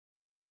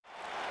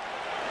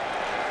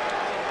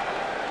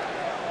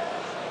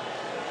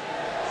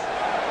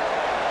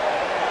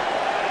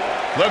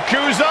Look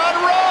who's on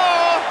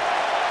Raw!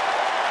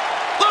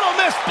 Little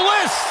Miss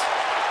Bliss!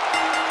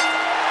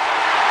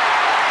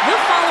 The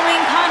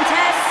following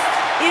contest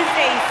is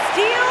a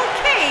steel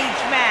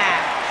cage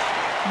match.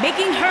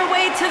 Making her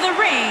way to the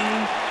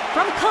ring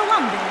from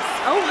Columbus,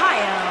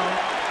 Ohio,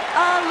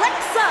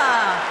 Alexa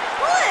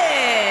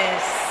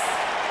Bliss.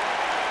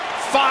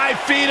 5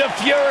 feet of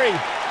fury.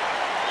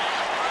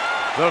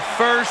 The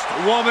first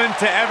woman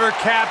to ever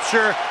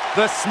capture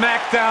the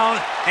SmackDown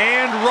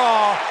and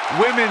Raw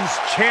Women's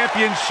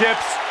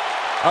Championships,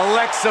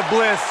 Alexa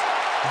Bliss,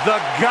 the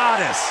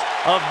goddess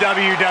of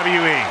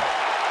WWE.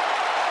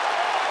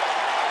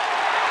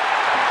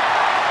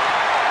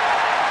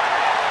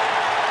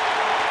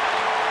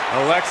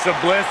 Alexa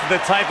Bliss is the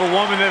type of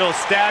woman that'll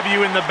stab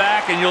you in the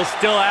back and you'll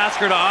still ask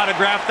her to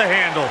autograph the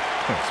handle.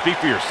 Speak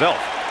for yourself.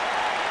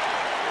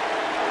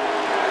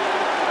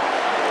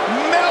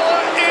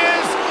 Mella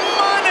is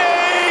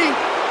money!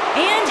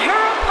 And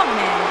her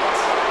opponent,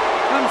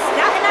 from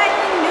Staten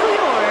Island, New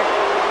York,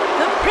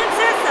 the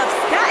Princess of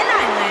Staten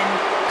Island,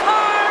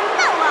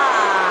 Carmella.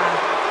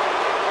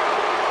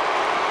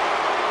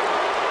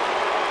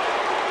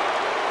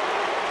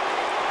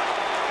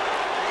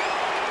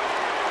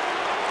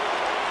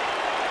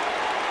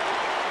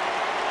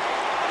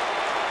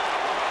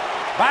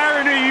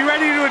 Byron, are you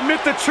ready to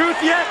admit the truth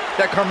yet?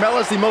 That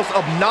Carmella's the most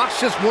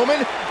obnoxious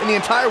woman in the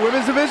entire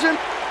women's division?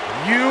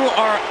 You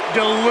are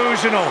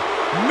delusional.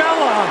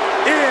 Mella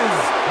is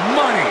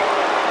money.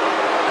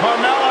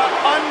 Carmella,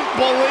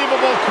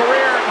 unbelievable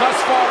career thus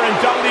far in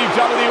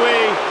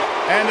WWE,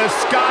 and the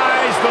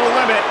sky's the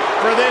limit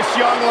for this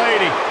young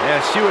lady.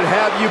 Yeah, she would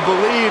have you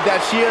believe that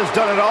she has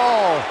done it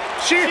all.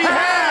 She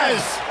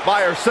has!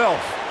 By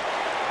herself.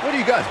 What are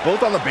you guys,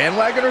 both on the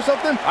bandwagon or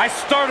something? I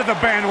started the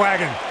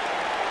bandwagon.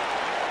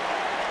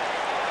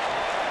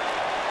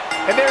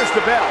 And there's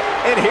the bell,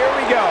 and here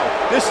we go.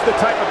 This is the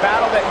type of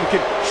battle that you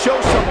can show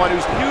someone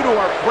who's new to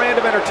our brand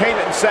of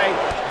entertainment and say,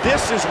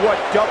 this is what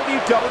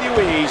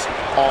WWE's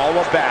all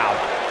about.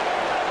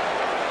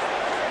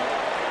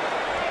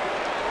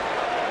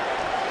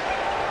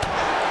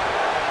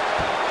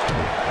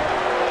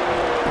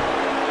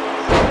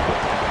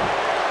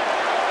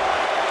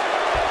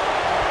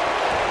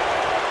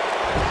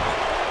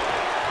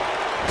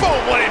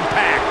 Boom, what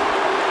impact!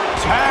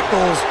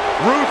 Tackles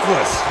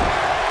ruthless.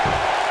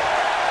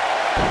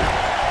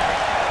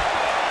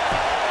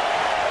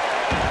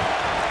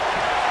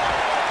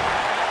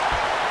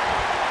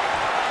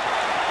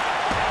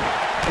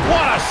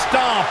 What a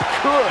stomp!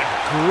 Good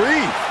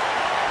grief!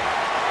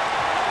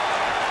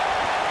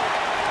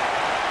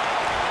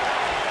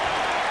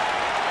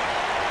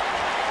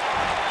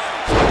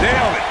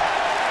 Nailed it.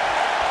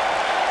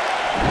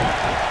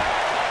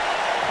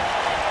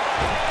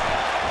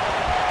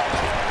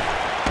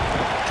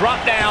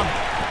 Drop down.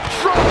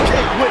 Drop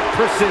kick with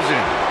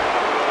precision.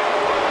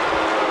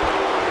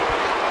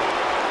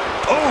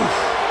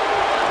 Oof.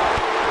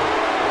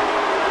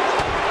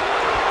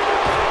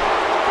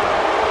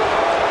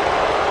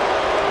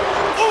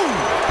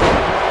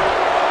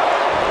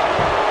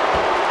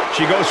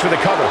 She goes for the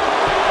cover.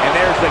 And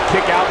there's the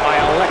kick out by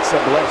Alexa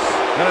Bliss.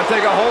 Gonna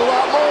take a whole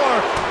lot more.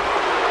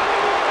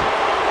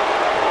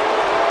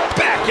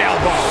 Back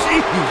elbow.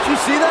 Jeez, did you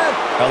see that?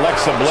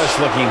 Alexa Bliss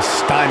looking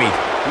stymied.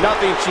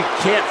 Nothing she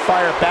can't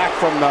fire back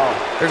from, though.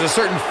 There's a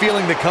certain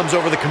feeling that comes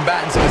over the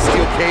combatants in a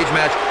steel cage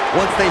match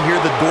once they hear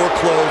the door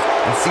close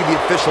and see the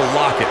official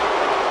lock it.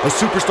 A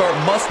superstar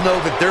must know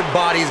that their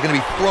body is going to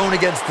be thrown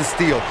against the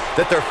steel,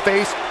 that their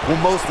face will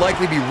most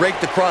likely be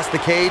raked across the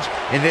cage,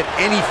 and that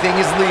anything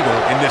is legal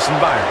in this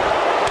environment.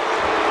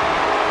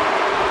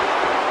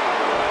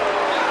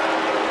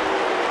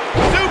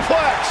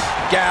 Suplex!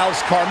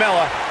 Gals,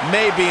 Carmella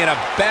may be in a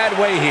bad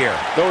way here.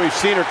 Though we've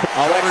seen her,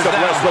 Alexa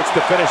Bliss looks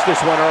to finish this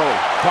one early.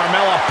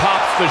 Carmella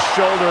pops the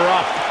shoulder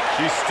up.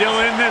 She's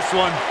still in this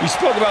one. We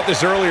spoke about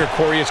this earlier,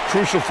 Corey. It's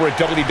crucial for a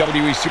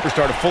WWE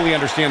superstar to fully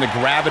understand the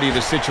gravity of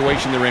the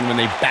situation they're in when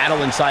they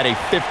battle inside a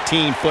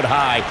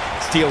 15-foot-high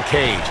steel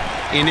cage.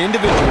 An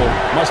individual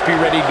must be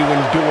ready to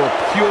endure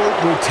pure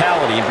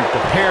brutality and be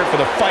prepared for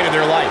the fight of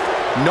their life.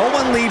 No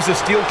one leaves a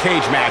steel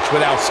cage match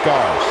without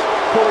scars.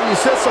 Corey, you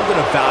said something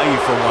of value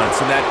for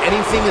once, and that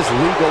anything is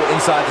legal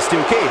inside the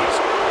steel cage.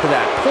 To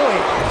that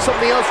point,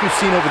 something else we've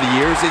seen over the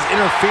years is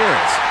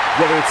interference.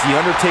 Whether it's The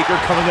Undertaker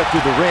coming up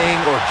through the ring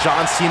or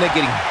John Cena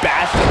getting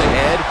bashed in the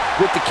head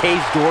with the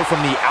cage door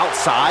from the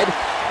outside,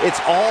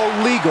 it's all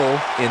legal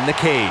in the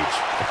cage.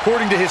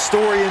 According to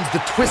historians, the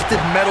twisted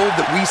metal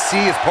that we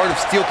see as part of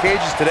steel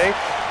cages today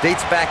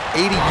dates back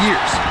 80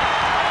 years.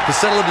 To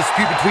settle a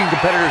dispute between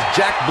competitors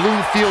Jack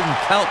Bloomfield and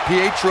Count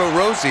Pietro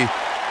Rossi,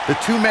 the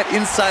two met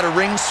inside a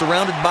ring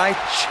surrounded by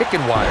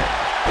chicken wire.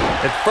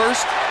 At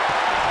first,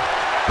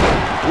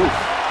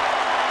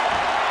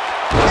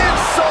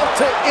 insult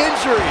to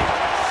injury.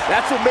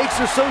 That's what makes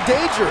her so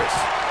dangerous.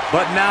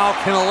 but now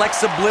can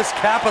Alexa Bliss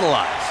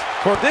capitalize?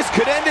 This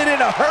could end it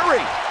in a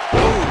hurry.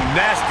 Ooh,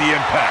 nasty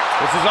impact.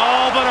 This is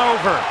all but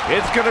over.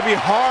 It's going to be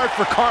hard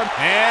for Carmella.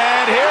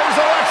 And here's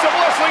Alexa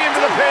Bliss looking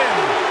for the pin.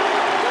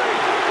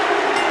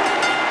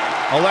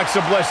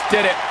 Alexa Bliss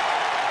did it.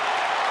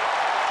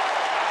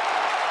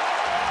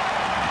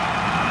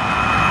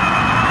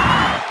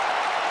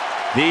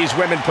 These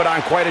women put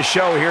on quite a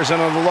show. Here's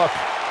another look.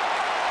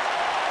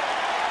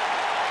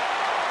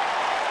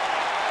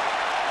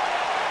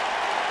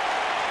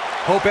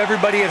 Hope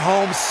everybody at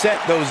home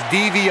set those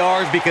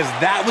DVRs, because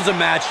that was a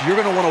match you're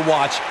going to want to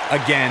watch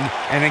again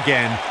and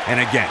again and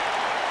again.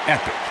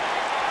 Epic.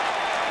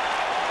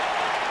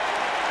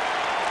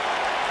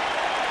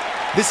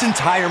 This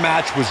entire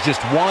match was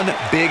just one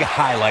big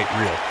highlight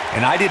reel,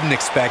 and I didn't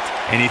expect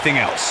anything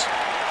else.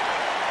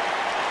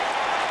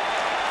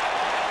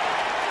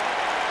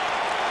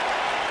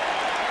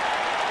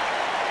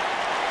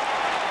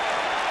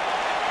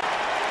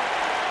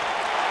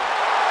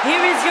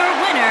 Here is your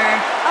winner,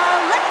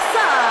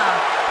 Alexa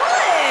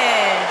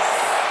Bliss.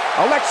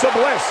 Alexa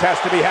Bliss has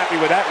to be happy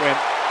with that win.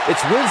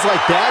 It's wins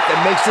like that that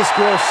makes this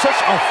girl such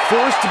a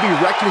force to be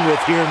reckoned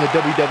with here in the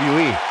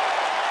WWE.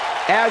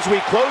 As we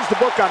close the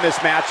book on this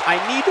match, I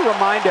need to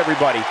remind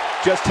everybody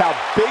just how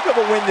big of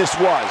a win this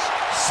was.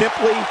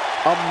 Simply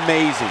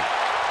amazing.